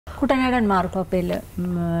Kannada and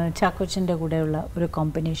Malayalam Chakochinte കൂടെയുള്ള ഒരു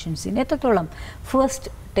combination scene എത്രത്തോളം ഫസ്റ്റ്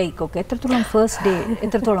ടേക്ക് ഒക്കെ എത്രത്തോളം ഫസ്റ്റ് ഡേ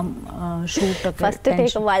എത്രത്തോളം ഷൂട്ട് ഒക്കെ ഫസ്റ്റ്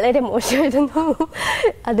ടേക്ക് വളരെ മോശമായിരുന്നു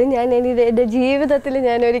അത് ഞാൻ എൻ്റെ ജീവിതത്തിൽ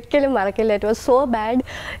ഞാൻ ഒരിക്കലും മറക്കില്ല ഇറ്റ് വാസ് സോ ബാഡ്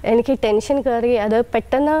എനിക്ക് ടെൻഷൻ കയറി അത്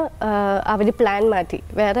പെട്ടെന്ന് അവർ പ്ലാൻ മാറ്റി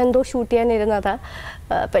വേറെ എന്തോ ഷൂട്ട് ചെയ്യാനിരുന്നതാ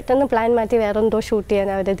പെട്ടെന്ന് പ്ലാൻ മാറ്റി വേറെ എന്തോ ഷൂട്ട് ചെയ്യാൻ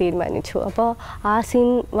അവർ തീരുമാനിച്ചു അപ്പോൾ ആ സീൻ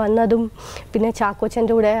വന്നതും പിന്നെ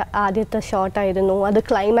ചാക്കോച്ചൻ്റെ കൂടെ ആദ്യത്തെ ഷോട്ടായിരുന്നു അത്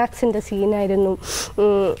ക്ലൈമാക്സിൻ്റെ സീനായിരുന്നു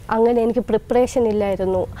അങ്ങനെ എനിക്ക് പ്രിപ്പറേഷൻ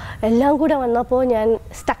ഇല്ലായിരുന്നു എല്ലാം കൂടെ വന്നപ്പോൾ ഞാൻ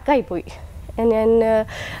സ്റ്റക്കായിപ്പോയി ഞാൻ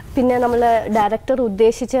പിന്നെ നമ്മൾ ഡയറക്ടർ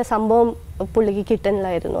ഉദ്ദേശിച്ച സംഭവം പുള്ളിക്ക്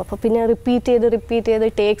കിട്ടുന്നില്ലായിരുന്നു അപ്പോൾ പിന്നെ റിപ്പീറ്റ് ചെയ്ത്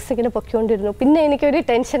ടേക്സ് ഇങ്ങനെ പൊയ്ക്കൊണ്ടിരുന്നു പിന്നെ എനിക്കൊരു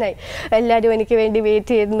ടെൻഷനായി എല്ലാവരും എനിക്ക് വേണ്ടി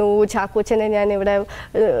വെയിറ്റ് ചെയ്യുന്നു ചാക്കോച്ചനെ ഞാൻ ഇവിടെ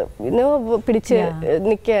പിടിച്ച്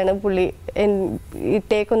നിൽക്കുകയാണ് പുള്ളി ഈ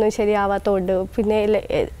ടേക്കൊന്നും ശരിയാവാത്തതുകൊണ്ട് പിന്നെ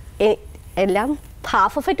എല്ലാം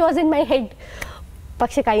half of it was in my head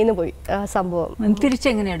പക്ഷെ കയ്യിൽ നിന്ന് പോയി സംഭവം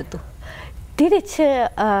തിരിച്ചെങ്ങനെ എടുത്തു തിരിച്ച്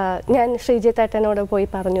ഞാൻ ശ്രീജിത്തേട്ടനോട് പോയി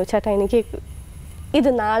പറഞ്ഞു ചേട്ടാ എനിക്ക് ഇത്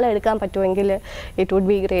നാളെ എടുക്കാൻ പറ്റുമെങ്കിൽ ഇറ്റ് വുഡ്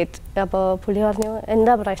ബി ഗ്രേറ്റ് അപ്പോൾ പുള്ളി പറഞ്ഞു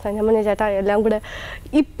എന്താ പ്രശ്നം ഞാൻ പറഞ്ഞു ചേട്ടാ എല്ലാം കൂടെ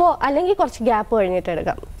ഇപ്പോൾ അല്ലെങ്കിൽ കുറച്ച് ഗ്യാപ്പ് കഴിഞ്ഞിട്ട്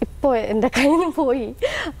എടുക്കാം ഇപ്പോൾ എൻ്റെ കയ്യിൽ നിന്ന് പോയി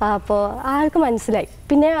അപ്പോൾ ആൾക്ക് മനസ്സിലായി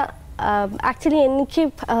പിന്നെ ആക്ച്വലി എനിക്ക്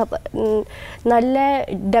നല്ല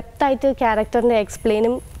ഡെപ്തായിട്ട് ക്യാരക്ടറിൻ്റെ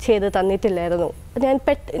എക്സ്പ്ലെയിനും ചെയ്ത് തന്നിട്ടില്ലായിരുന്നു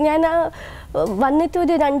ഞാൻ വന്നിട്ട്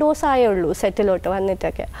ഒരു 2 ദിവസമായേ ഉള്ളൂ സെറ്റിലോട്ട്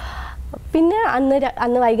വന്നിട്ടൊക്കെ പിന്നെ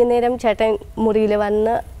അന്ന് വൈകുന്നേരം ചേട്ടൻ മുറിയിൽ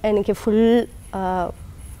വന്ന് എനിക്ക് ഫുൾ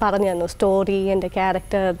പറഞ്ഞു തന്നു സ്റ്റോറി എൻ്റെ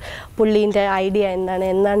ക്യാരക്ടർ പുള്ളീൻ്റെ ഐഡിയ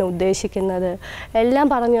എന്നാണ് ഉദ്ദേശിക്കുന്നത് എല്ലാം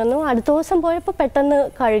പറഞ്ഞു തന്നു അടുത്ത ദിവസം പോയപ്പോൾ പെട്ടെന്ന്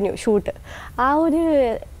കഴിഞ്ഞു ഷൂട്ട് ആ ഒരു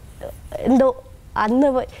എന്തോ അന്ന്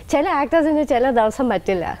ചില ആക്ടേഴ്സിന് ചില ദിവസം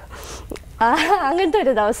പറ്റില്ല അങ്ങനത്തെ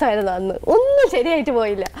ഒരു ദിവസമായിരുന്നു അന്ന് ഒന്നും ശരിയായിട്ട്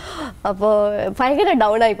പോയില്ല അപ്പോൾ ഭയങ്കര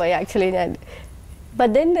ഡൗൺ ആയിപ്പോയി ആക്ച്വലി ഞാൻ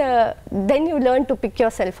but then you learn to pick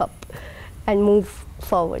your self up and move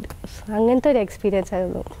forward അങ്ങനത്തെ ഒരു എക്സ്പീരിയൻസ്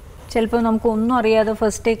ആയിരുന്നു ചിലപ്പോൾ നമുക്ക് ഒന്നും അറിയാതെ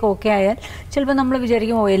ഫസ്റ്റ് ടേക്ക് ഓക്കെ ആയാൽ ചിലപ്പോൾ നമ്മൾ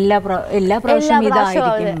വിചാരിക്കും എല്ലാ പ്രാവശ്യവും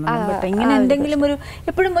ഇതായിരിക്കും ബട്ട് ഇങ്ങനെ എന്തെങ്കിലും ഒരു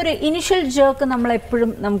എപ്പോഴും ഒരു ഇനിഷ്യൽ ജേർക്ക്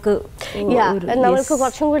നമ്മളെപ്പോഴും നമുക്ക്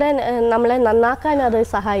കുറച്ചും കൂടെ നമ്മളെ നന്നാക്കാൻ അത്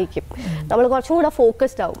സഹായിക്കും നമ്മൾ കുറച്ചും കൂടെ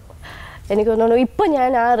ഫോക്കസ്ഡ് ആവും എനിക്ക് തോന്നുന്നു ഇപ്പം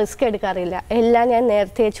ഞാൻ ആ റിസ്ക് എടുക്കാറില്ല എല്ലാം ഞാൻ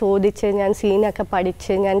നേരത്തെ ചോദിച്ച് ഞാൻ സീനൊക്കെ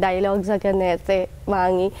പഠിച്ച് ഞാൻ ഡയലോഗ്സൊക്കെ നേരത്തെ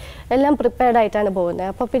വാങ്ങി എല്ലാം പ്രിപ്പയർഡ് ആയിട്ടാണ് പോകുന്നത്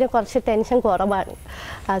അപ്പോൾ പിന്നെ കുറച്ച് ടെൻഷൻ കുറവാണ്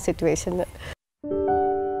ആ സിറ്റുവേഷനിൽ